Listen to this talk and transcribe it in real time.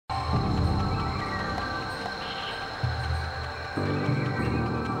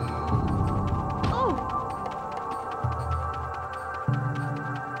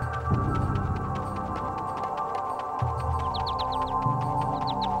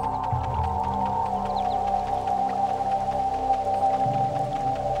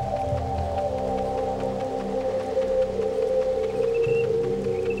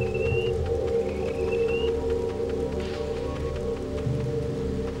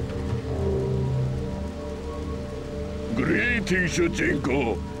Greetings,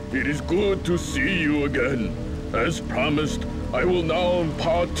 Shujinko. It is good to see you again. As promised, I will now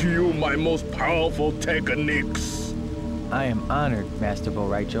impart to you my most powerful techniques. I am honored, Master Bo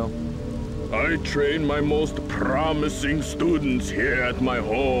Rai Cho. I train my most promising students here at my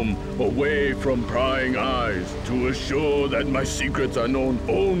home, away from prying eyes, to assure that my secrets are known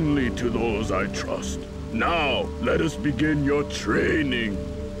only to those I trust. Now, let us begin your training.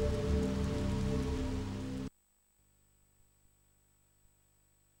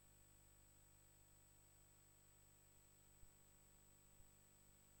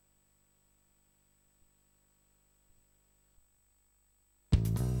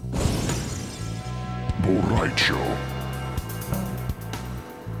 Bo Rai Cho.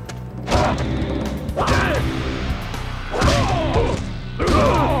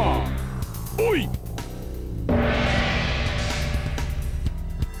 Oi!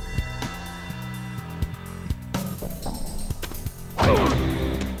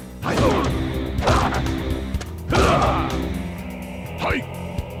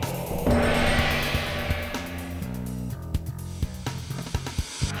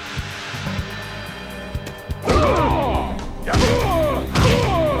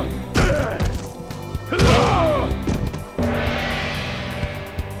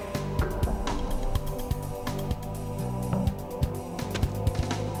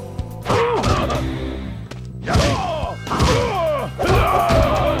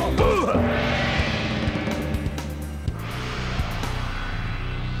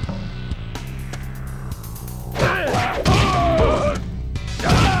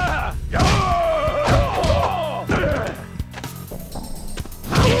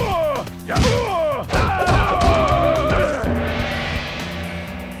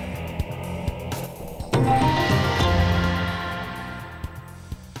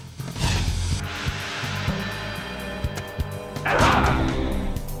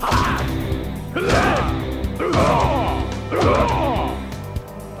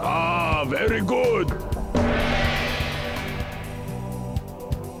 Very good.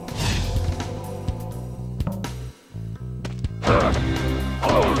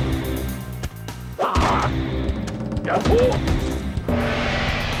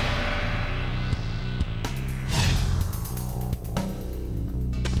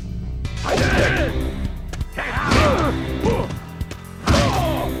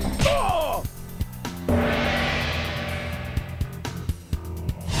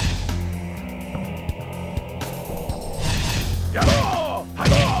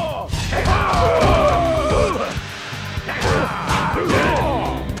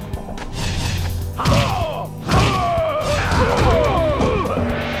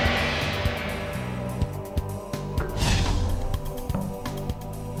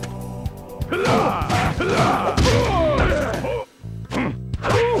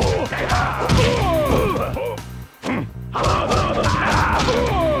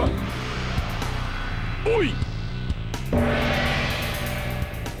 Oi!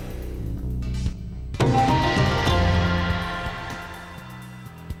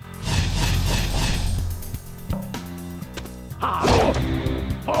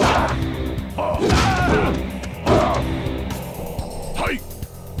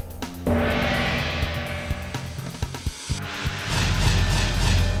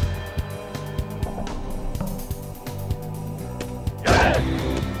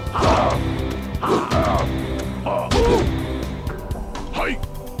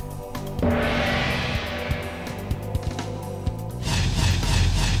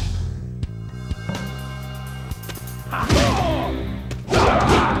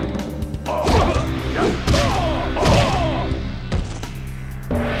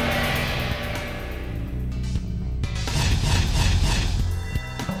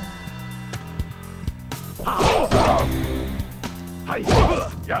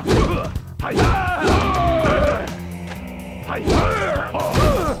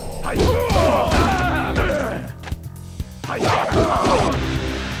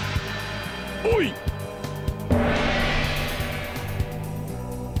 Oi!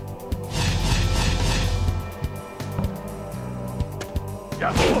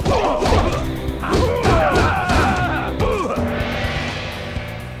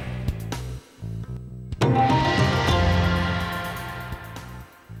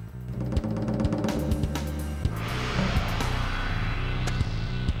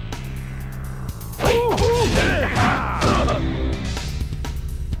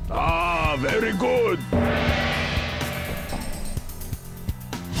 Very good.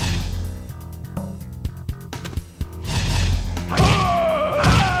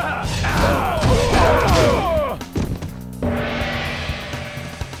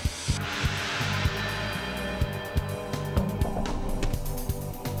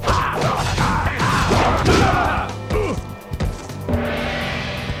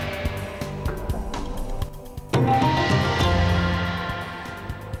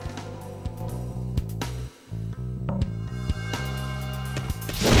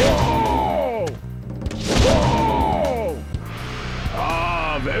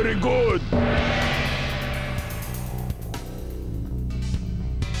 very good!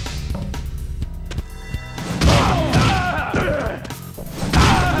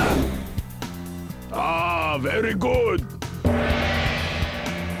 Ah, very good!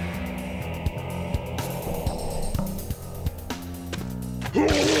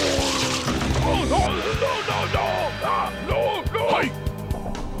 Oh, no, no, no, no! Ah, no, no! Hi!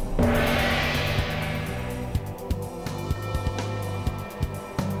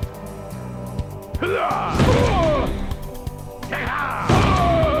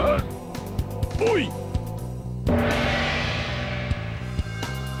 Oi!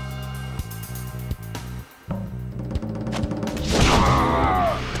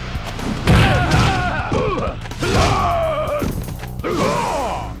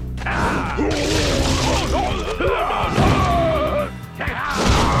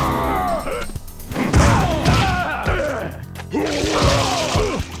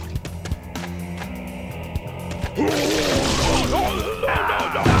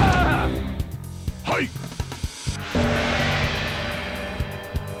 Hi!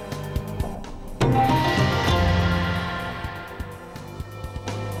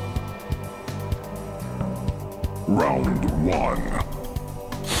 Round one.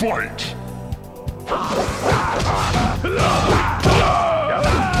 Fight!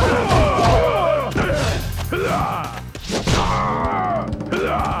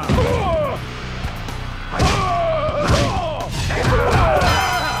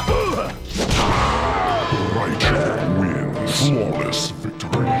 Rai Cho wins. Flawless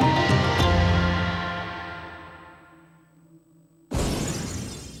victory.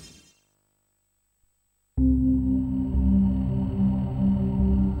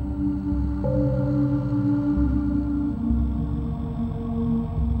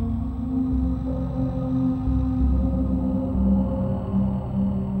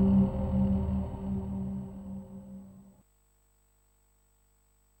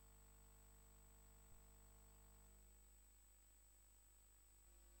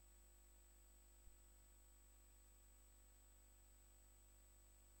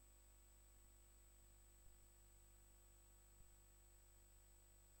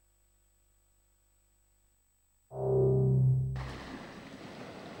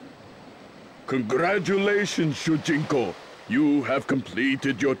 Congratulations, Shujinko. You have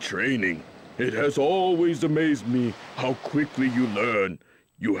completed your training. It has always amazed me how quickly you learn.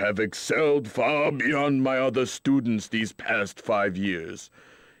 You have excelled far beyond my other students these past 5 years.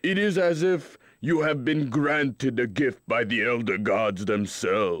 It is as if you have been granted a gift by the Elder Gods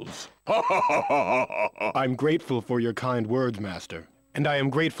themselves. I'm grateful for your kind words, Master, and I am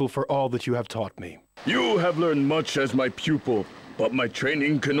grateful for all that you have taught me. You have learned much as my pupil, but my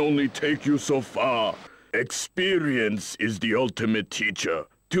training can only take you so far. Experience is the ultimate teacher.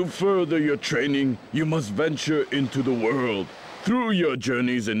 To further your training, you must venture into the world. Through your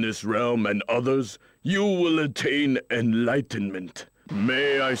journeys in this realm and others, you will attain enlightenment.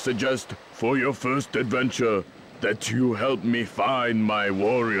 May I suggest, for your first adventure, that you help me find my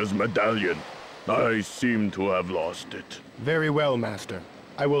warrior's medallion. I seem to have lost it. Very well, Master.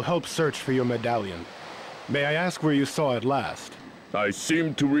 I will help search for your medallion. May I ask where you saw it last? I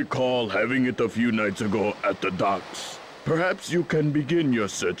seem to recall having it a few nights ago at the docks. Perhaps you can begin your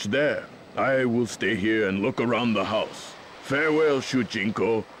search there. I will stay here and look around the house. Farewell,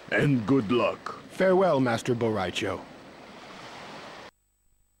 Shujinko, and good luck. Farewell, Master Bo Rai Cho.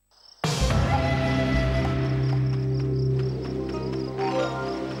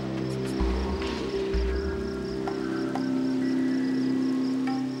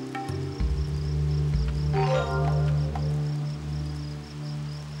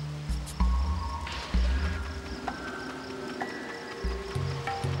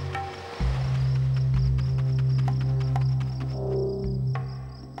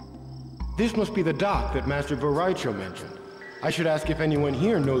 This must be the dock that Master Bo Rai Cho mentioned. I should ask if anyone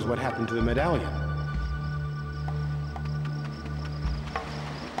here knows what happened to the medallion.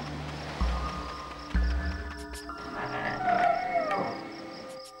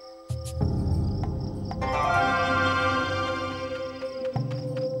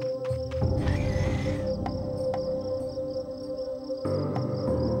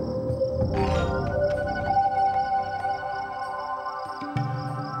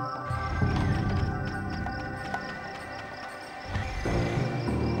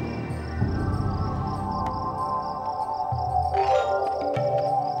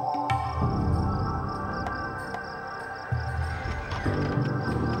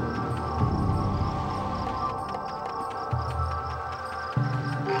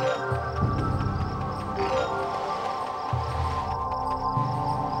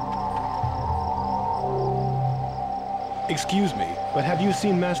 Excuse me, but have you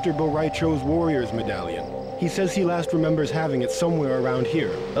seen Master Bo Rai Cho's warrior's medallion? He says he last remembers having it somewhere around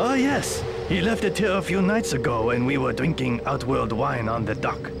here. Oh yes, he left it here a few nights ago when we were drinking Outworld wine on the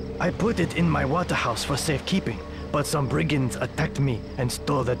dock. I put it in my waterhouse for safekeeping, but some brigands attacked me and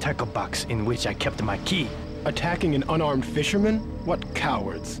stole the tackle box in which I kept my key. Attacking an unarmed fisherman? What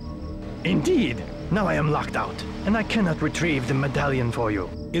cowards. Indeed. Now I am locked out, and I cannot retrieve the medallion for you.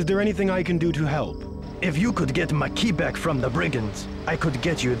 Is there anything I can do to help? If you could get my key back from the brigands, I could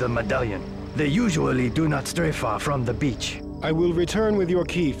get you the medallion. They usually do not stray far from the beach. I will return with your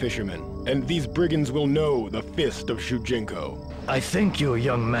key, fisherman, and these brigands will know the fist of Shujinko. I thank you,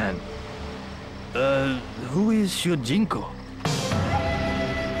 young man. Who is Shujinko?